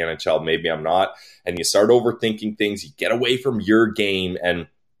ready for the NHL, maybe I'm not, and you start overthinking things, you get away from your game. And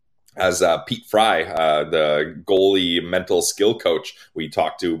as Pete Fry, the goalie mental skill coach we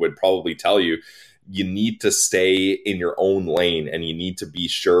talked to, would probably tell you, you need to stay in your own lane and you need to be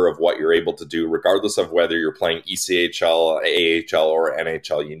sure of what you're able to do, regardless of whether you're playing ECHL, AHL, or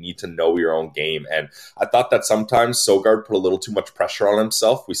NHL. You need to know your own game. And I thought that sometimes Sogard put a little too much pressure on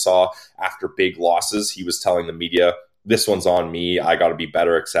himself. We saw after big losses, he was telling the media, this one's on me, I got to be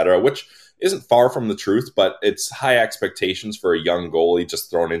better, etc., which isn't far from the truth, but it's high expectations for a young goalie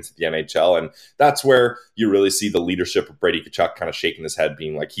just thrown into the NHL. And that's where you really see the leadership of Brady Tkachuk kind of shaking his head,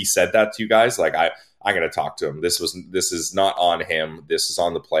 being like, he said that to you guys. Like, I got to talk to him. This is not on him. This is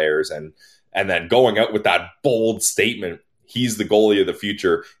on the players. And then going out with that bold statement, he's the goalie of the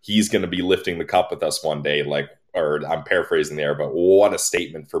future. He's going to be lifting the cup with us one day. Like, or I'm paraphrasing there, but what a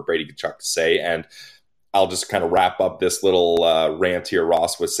statement for Brady Tkachuk to say. And I'll just kind of wrap up this little rant here,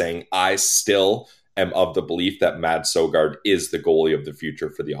 Ross, with saying I still am of the belief that Mads Sogard is the goalie of the future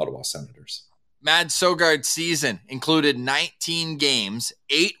for the Ottawa Senators. Mads Sogard's season included 19 games,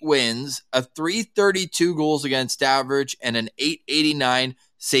 8 wins, a .332 goals against average, and an .889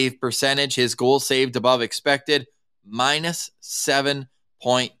 save percentage. His goals saved above expected,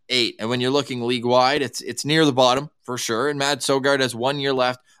 -7.8. And when you're looking league-wide, it's near the bottom for sure. And Mads Sogard has 1 year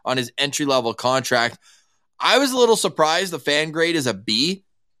left on his entry-level contract. I was a little surprised the fan grade is a B,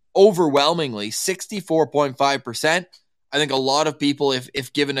 overwhelmingly 64.5%. I think a lot of people,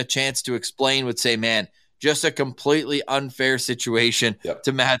 if given a chance to explain, would say, man, just a completely unfair situation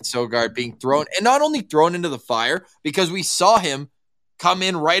to Mads Sogard being thrown, and not only thrown into the fire, because we saw him come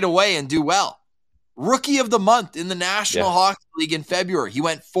in right away and do well. Rookie of the month in the National Hockey League in February. He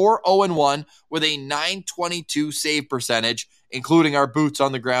went 4-0-1 with a .922 save percentage, including our boots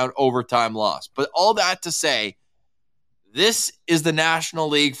on the ground overtime loss. But all that to say, this is the National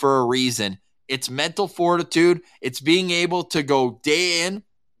League for a reason. It's mental fortitude. It's being able to go day in,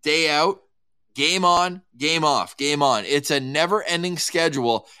 day out, game on, game off, game on. It's a never-ending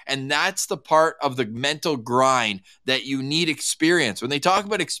schedule, and that's the part of the mental grind that you need experience. When they talk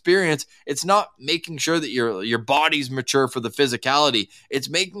about experience, it's not making sure that your body's mature for the physicality. It's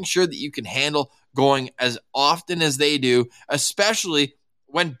making sure that you can handle going as often as they do, especially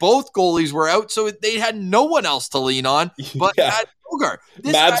when both goalies were out, so they had no one else to lean on but Mads Søgaard.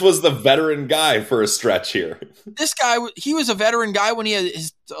 Mads was the veteran guy for a stretch here. This guy, he was a veteran guy when he had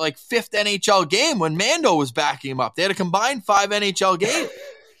his fifth NHL game when Mando was backing him up. They had a combined 5 NHL games.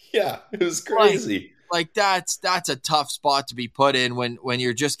 Yeah, it was crazy. That's a tough spot to be put in when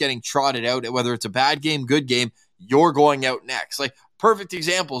you're just getting trotted out. Whether it's a bad game, good game, you're going out next. Perfect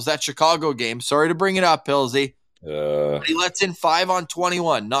example is that Chicago game. Sorry to bring it up, Pilsy. He lets in 5 on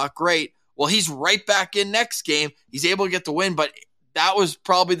 21. Not great. Well, he's right back in next game. He's able to get the win, but that was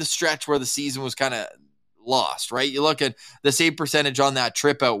probably the stretch where the season was kind of lost, right? You look at the save percentage on that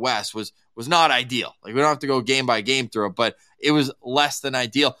trip out west was not ideal. We don't have to go game by game through it, but it was less than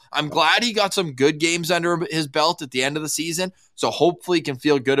ideal. I'm glad he got some good games under his belt at the end of the season, so hopefully he can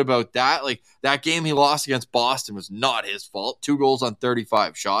feel good about that. That game he lost against Boston was not his fault. 2 goals on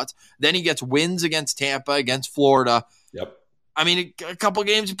 35 shots. Then he gets wins against Tampa, against Florida. Yep. I mean, a couple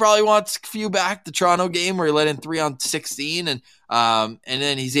games he probably wants a few back. The Toronto game where he let in 3 on 16, and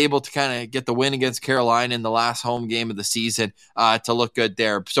then he's able to kind of get the win against Carolina in the last home game of the season to look good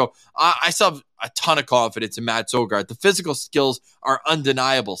there. So I still have a ton of confidence in Mads Søgaard. The physical skills are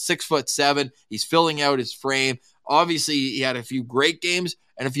undeniable. 6'7", he's filling out his frame. Obviously, he had a few great games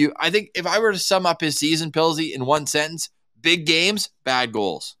and a few. I think if I were to sum up his season, Pilsy, in one sentence: big games, bad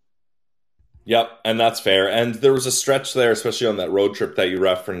goals. Yep, and that's fair. And there was a stretch there, especially on that road trip that you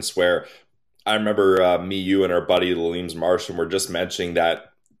referenced, where I remember me, you, and our buddy Laleems Martian were just mentioning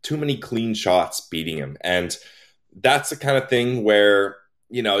that too many clean shots beating him. And that's the kind of thing where,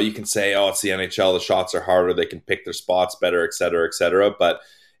 you can say, oh, it's the NHL, the shots are harder, they can pick their spots better, et cetera, et cetera. But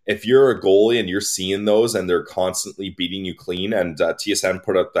if you're a goalie and you're seeing those and they're constantly beating you clean, and TSN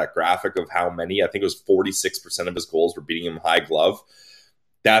put up that graphic of how many, I think it was 46% of his goals were beating him high glove.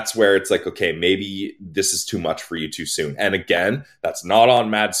 That's where it's okay, maybe this is too much for you too soon. And again, that's not on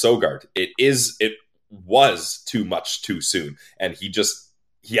Mads Søgaard. It was too much too soon. And he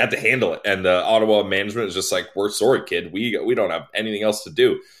had to handle it. And the Ottawa management is just we're sorry, kid. We don't have anything else to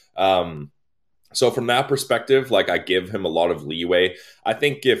do. So from that perspective, I give him a lot of leeway. I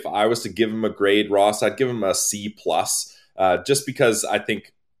think if I was to give him a grade, Ross, I'd give him a C+, just because I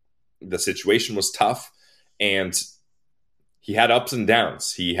think the situation was tough and he had ups and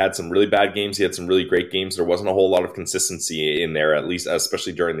downs. He had some really bad games. He had some really great games. There wasn't a whole lot of consistency in there, at least,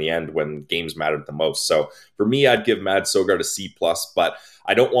 especially during the end when games mattered the most. So for me, I'd give Mads Søgaard a C+, but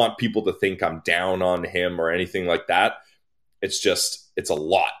I don't want people to think I'm down on him or anything like that. It's a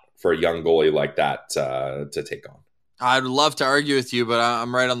lot for a young goalie like that to take on. I'd love to argue with you, but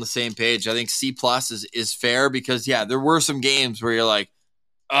I'm right on the same page. I think C+ is fair because, there were some games where you're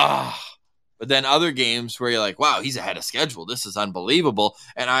but then other games where you're wow, he's ahead of schedule. This is unbelievable.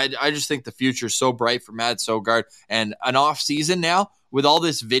 And I just think the future is so bright for Mads Søgaard, and an off season now with all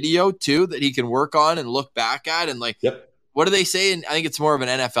this video too that he can work on and look back at. And yep. What do they say? And I think it's more of an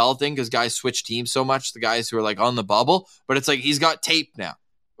NFL thing because guys switch teams so much, the guys who are on the bubble, but it's he's got tape now,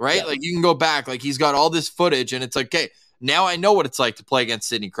 right? Yeah. You can go back, he's got all this footage and it's okay, now I know what it's like to play against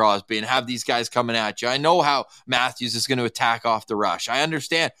Sidney Crosby and have these guys coming at you. I know how Matthews is going to attack off the rush. I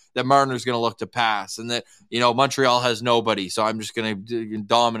understand that Marner's going to look to pass and that, Montreal has nobody, so I'm just going to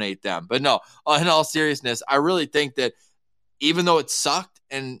dominate them. But no, in all seriousness, I really think that even though it sucked,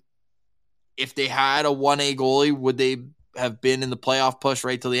 and if they had a 1A goalie, would they have been in the playoff push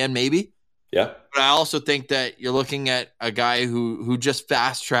right till the end? Maybe. Yeah. But I also think that you're looking at a guy who just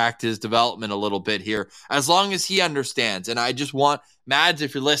fast-tracked his development a little bit here, as long as he understands. And I just want, Mads,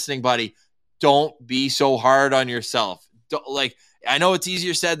 if you're listening, buddy, don't be so hard on yourself. I know it's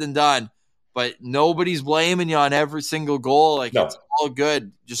easier said than done, but nobody's blaming you on every single goal. No. It's all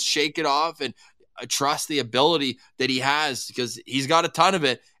good. Just shake it off and trust the ability that he has, because he's got a ton of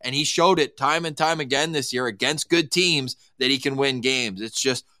it, and he showed it time and time again this year against good teams that he can win games. It's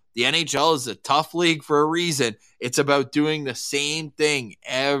just, the NHL is a tough league for a reason. It's about doing the same thing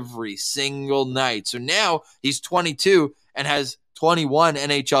every single night. So now he's 22 and has 21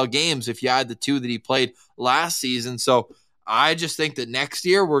 NHL games if you add the 2 that he played last season. So I just think that next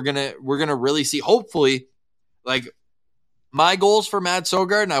year we're gonna really see, hopefully, my goals for Mads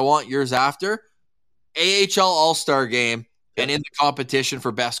Søgaard, and I want yours after, AHL All-Star game and in the competition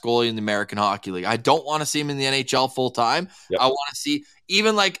for best goalie in the American Hockey League. I don't want to see him in the NHL full-time. Yep. I want to see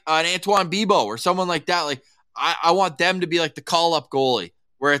even an Antoine Bibeau or someone like that. I want them to be the call-up goalie,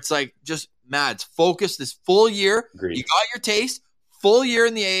 where it's like, just Mads, focus this full year. Agreed. You got your taste, full year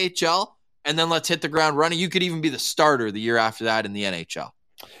in the AHL, and then let's hit the ground running. You could even be the starter the year after that in the NHL.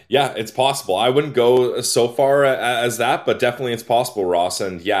 Yeah, it's possible. I wouldn't go so far as that, but definitely it's possible, Ross.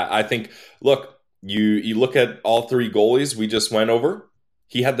 And yeah, I think, look, you look at all three goalies we just went over,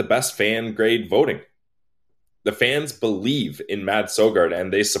 he had the best fan grade voting. The fans believe in Mads Søgaard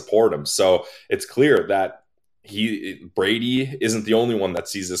and they support him. So it's clear that Brady isn't the only one that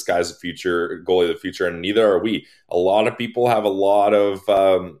sees this guy as a future goalie of the future, and neither are we. A lot of people have a lot of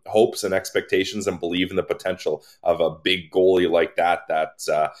hopes and expectations and believe in the potential of a big goalie like that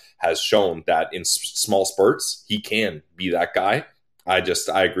has shown that in small spurts he can be that guy. I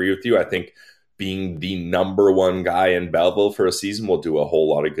agree with you. I think being the number one guy in Belleville for a season will do a whole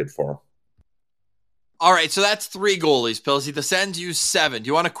lot of good for him. All right, so that's 3 goalies, Pilsy. The Sens use 7. Do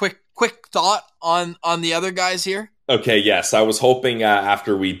you want a quick thought on the other guys here? Okay, yes. I was hoping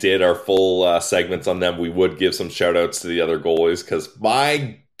after we did our full segments on them, we would give some shout-outs to the other goalies, because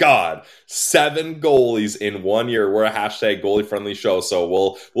my God, 7 goalies in 1 year. We're a hashtag goalie-friendly show, so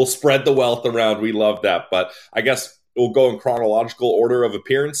we'll spread the wealth around. We love that. But I guess we'll go in chronological order of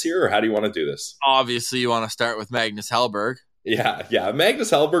appearance here, or how do you want to do this? Obviously, you want to start with Magnus Hellberg. Yeah.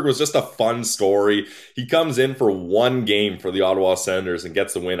 Magnus Hellberg was just a fun story. He comes in for 1 game for the Ottawa Senators and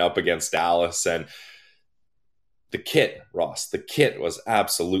gets the win up against Dallas. And the kit, Ross, was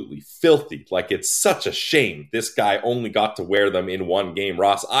absolutely filthy. Like, it's such a shame this guy only got to wear them in 1 game.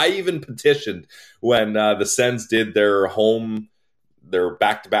 Ross, I even petitioned when the Sens did their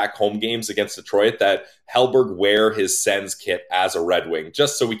back-to-back home games against Detroit that Hellberg wear his Sens kit as a Red Wing,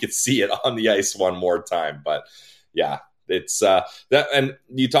 just so we could see it on the ice one more time. But yeah, it's that, and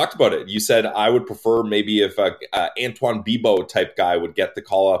you talked about it. You said I would prefer maybe if Antoine Bibeau type guy would get the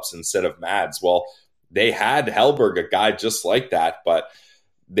call-ups instead of Mads. Well, they had Hellberg, a guy just like that, but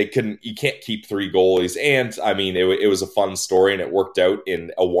they couldn't. You can't keep 3 goalies. And I mean, it was a fun story, and it worked out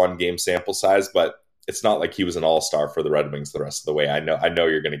in a 1-game sample size. But it's not like he was an all-star for the Red Wings the rest of the way. I know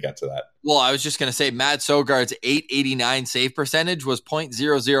you're going to get to that. Well, I was just going to say Mads Søgaard's .889 save percentage was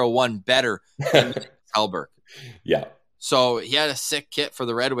 .001 better than Hellberg. Yeah. So he had a sick kit for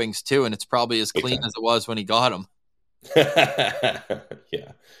the Red Wings too, and it's probably as clean as it was when he got him.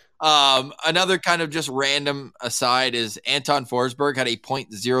 Yeah. Another kind of just random aside is Anton Forsberg had a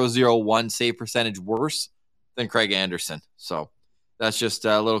 .001 save percentage worse than Craig Anderson. So that's just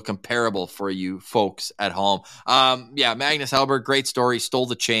a little comparable for you folks at home. Yeah, Magnus Hellberg, great story, stole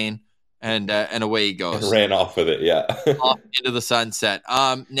the chain, and away he goes. Ran off with it, yeah. Off into the sunset.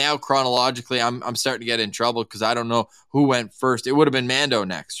 Now chronologically, I'm starting to get in trouble because I don't know who went first. It would have been Mando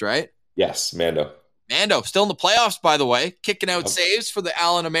next, right? Yes, Mando. Mando, still in the playoffs, by the way, kicking out saves for the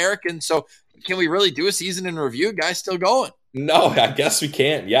Allen American. So can we really do a season in review? Guy's still going. No, I guess we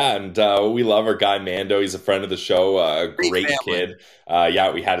can't. Yeah, and we love our guy Mando. He's a friend of the show, a great kid.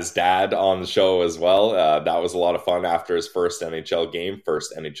 Yeah, we had his dad on the show as well. That was a lot of fun after his first NHL game,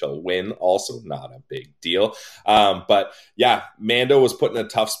 first NHL win. Also, not a big deal. But yeah, Mando was put in a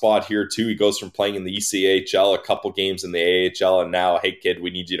tough spot here too. He goes from playing in the ECHL, a couple games in the AHL, and now, hey kid, we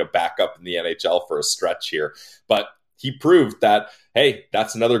need you to back up in the NHL for a stretch here. But he proved that, hey,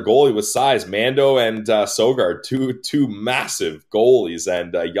 that's another goalie with size. Mando and Søgaard, two massive goalies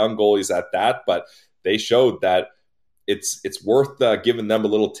and young goalies at that. But they showed that it's worth giving them a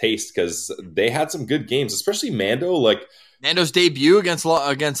little taste because they had some good games, especially Mando. Like Mando's debut against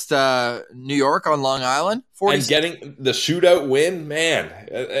New York on Long Island. 46. And getting the shootout win, man,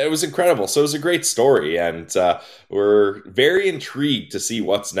 it was incredible. So it was a great story, and we're very intrigued to see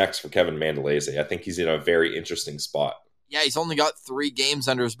what's next for Kevin Mandolese. I think he's in a very interesting spot. Yeah, he's only got 3 games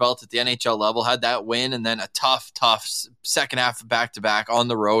under his belt at the NHL level, had that win, and then a tough second half of back-to-back on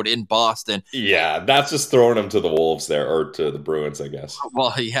the road in Boston. Yeah, that's just throwing him to the Wolves there, or to the Bruins, I guess.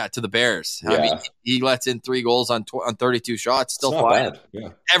 Well, yeah, to the Bears. Yeah. I mean, he lets in 3 goals on 32 shots, still fine. Yeah.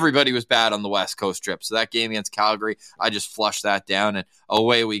 Everybody was bad on the West Coast trip, so that game against Calgary, I just flushed that down, and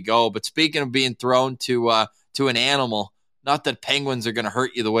away we go. But speaking of being thrown to an animal, not that Penguins are going to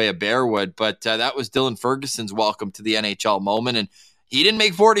hurt you the way a bear would, but that was Dylan Ferguson's welcome to the NHL moment. And he didn't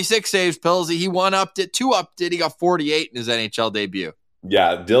make 46 saves, Pillsy. He 2-upped it. He got 48 in his NHL debut.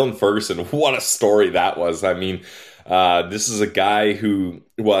 Yeah, Dylan Ferguson, what a story that was. I mean, this is a guy who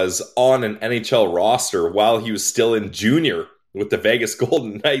was on an NHL roster while he was still in junior with the Vegas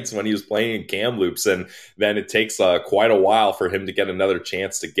Golden Knights when he was playing in Kamloops. And then it takes quite a while for him to get another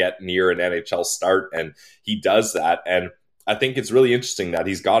chance to get near an NHL start. And he does that. And I think it's really interesting that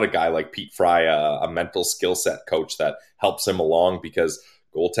he's got a guy like Pete Fry, a mental skill set coach that helps him along, because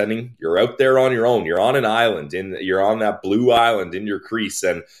goaltending, you're out there on your own. You're on an island, you're on that blue island in your crease,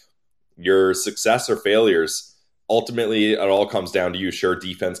 and your success or failures, ultimately, it all comes down to you. Sure,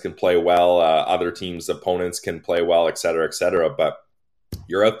 defense can play well, other teams' opponents can play well, et cetera, but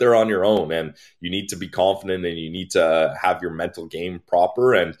you're out there on your own, and you need to be confident, and you need to have your mental game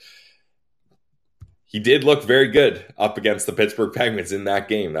proper. And he did look very good up against the Pittsburgh Penguins in that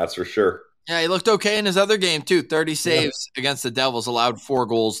game, that's for sure. Yeah, he looked okay in his other game, too. 30 saves against the Devils, allowed 4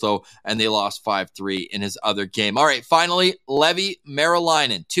 goals, though, and they lost 5-3 in his other game. All right, finally, Levi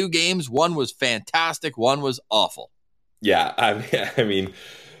Merilainen. 2 games. One was fantastic. One was awful. Yeah, I mean,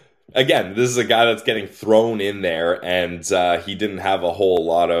 again, this is a guy that's getting thrown in there, and he didn't have a whole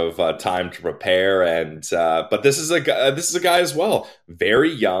lot of time to prepare. And but this is a guy as well,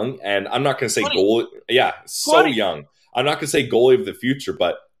 very young, and I'm not going to say goalie. Yeah, so young. I'm not going to say goalie of the future,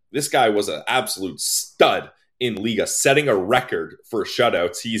 but this guy was an absolute stud in Liga, setting a record for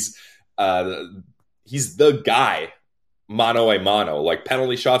shutouts. He's the guy, mano a mano, like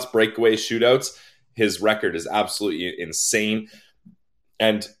penalty shots, breakaways, shootouts. His record is absolutely insane,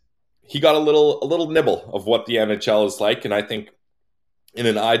 and he got a little nibble of what the NHL is like. And I think in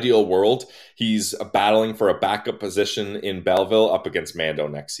an ideal world, he's battling for a backup position in Belleville up against Mando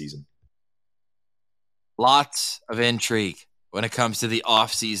next season. Lots of intrigue when it comes to the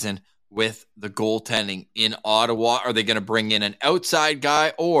offseason with the goaltending in Ottawa. Are they going to bring in an outside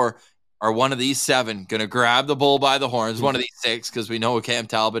guy, or are one of these 7 going to grab the bull by the horns, one of these 6, because we know Cam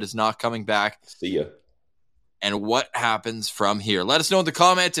Talbot is not coming back? See ya. And what happens from here? Let us know in the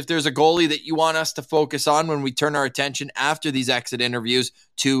comments if there's a goalie that you want us to focus on when we turn our attention after these exit interviews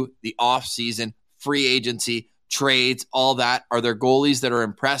to the offseason, free agency, trades, all that. Are there goalies that are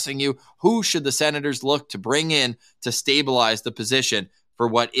impressing you? Who should the Senators look to bring in to stabilize the position for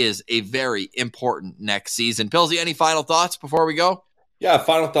what is a very important next season? Pilsy, any final thoughts before we go? Yeah,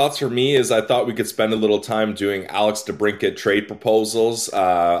 final thoughts for me is I thought we could spend a little time doing Alex DeBrincat trade proposals.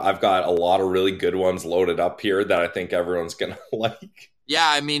 I've got a lot of really good ones loaded up here that I think everyone's going to like. Yeah,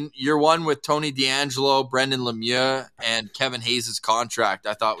 I mean, your one with Tony DeAngelo, Brendan Lemieux, and Kevin Hayes' contract,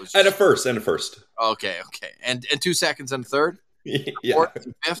 I thought was just... And a first. Okay. And 2 seconds and a third? Yeah. 4th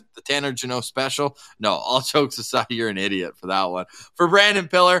and 5th, the Tanner Janot special? No, all jokes aside, you're an idiot for that one. For Brandon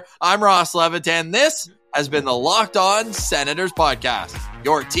Pillar, I'm Ross Levitan. This has been the Locked On Senators podcast.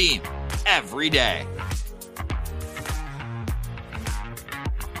 Your team every day.